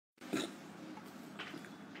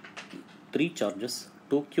three charges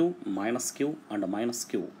 2q, minus q and minus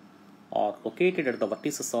q are located at the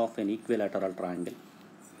vertices of an equilateral triangle.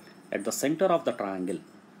 At the center of the triangle,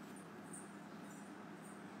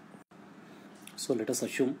 so let us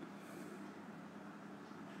assume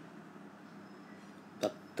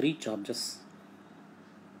the three charges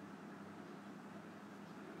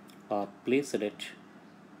are placed at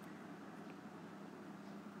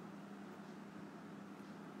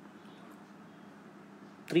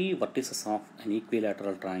three vertices of an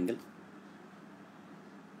equilateral triangle.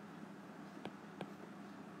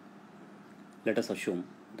 Let us assume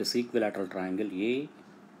this equilateral triangle A,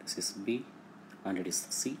 this is B and it is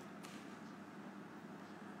C.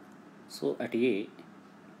 So at A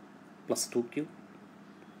plus 2q,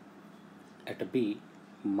 at B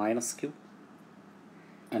minus q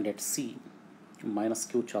and at C minus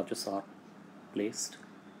q charges are placed.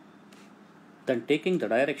 Then taking the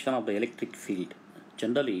direction of the electric field,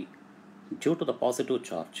 generally due to the positive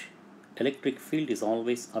charge, electric field is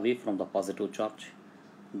always away from the positive charge.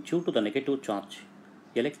 Due to the negative charge,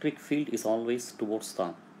 electric field is always towards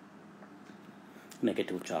the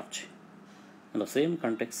negative charge. In the same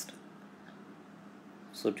context,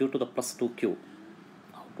 so due to the plus 2q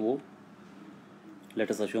outward, let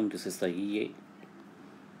us assume this is the EA,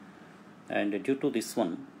 and due to this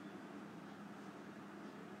one,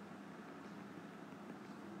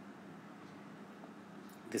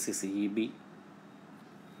 this is EB,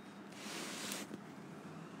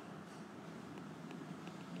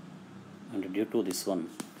 and due to this one,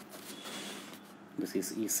 this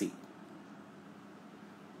is EC.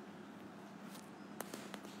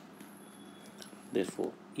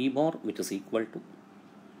 Therefore, E bar, which is equal to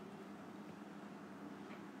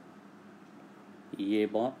EA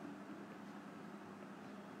bar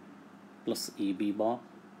plus EB bar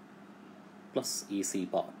plus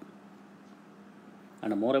EC bar,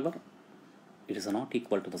 and moreover it is not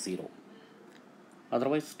equal to the 0.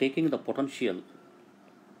 Otherwise, taking the potential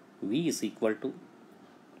V is equal to,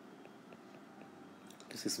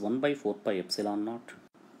 this is 1 by 4 pi epsilon naught.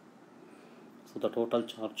 So the total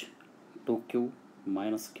charge 2q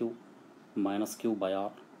minus q by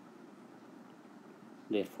r.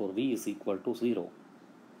 Therefore V is equal to 0,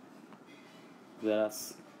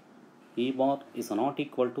 whereas E bar is not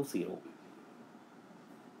equal to 0.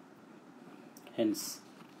 Hence,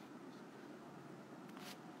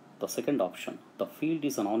 the second option, the field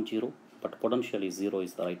is a non-zero but potential is 0,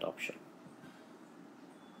 is the right option.